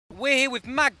we're here with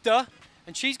Magda,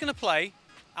 and she's going to play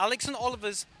Alex and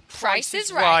Oliver's Price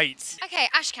is Right. Okay,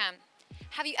 Ashkan,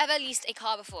 have you ever leased a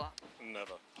car before?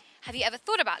 Never. Have you ever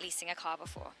thought about leasing a car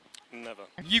before? Never.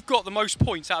 You've got the most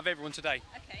points out of everyone today.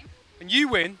 Okay. And you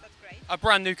win That's great. a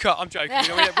brand new cut. I'm joking.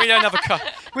 We don't have a cut.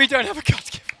 We don't have a cut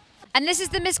to give. And this is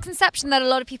the misconception that a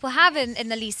lot of people have in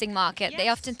the leasing market. Yes. They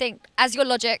often think, as your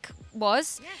logic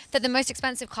was, Yes. that the most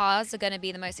expensive cars are going to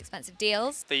be the most expensive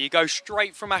deals. There you go,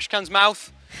 straight from Ashkan's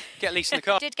mouth. Get leasing the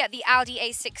car. Did get the Audi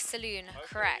A6 Saloon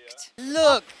correct.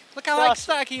 Look how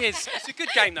ecstatic he is. It's a good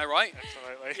game though, right?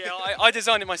 Absolutely. Yeah, I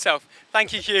designed it myself.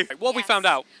 Thank you, Hugh. What have we Yes. found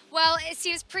out? Well, it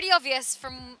seems pretty obvious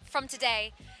from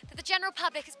today that the general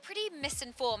public is pretty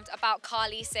misinformed about car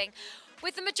leasing,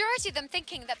 with the majority of them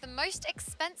thinking that the most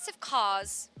expensive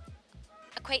cars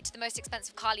equate to the most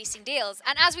expensive car leasing deals.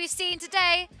 And as we've seen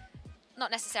today, not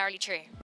necessarily true.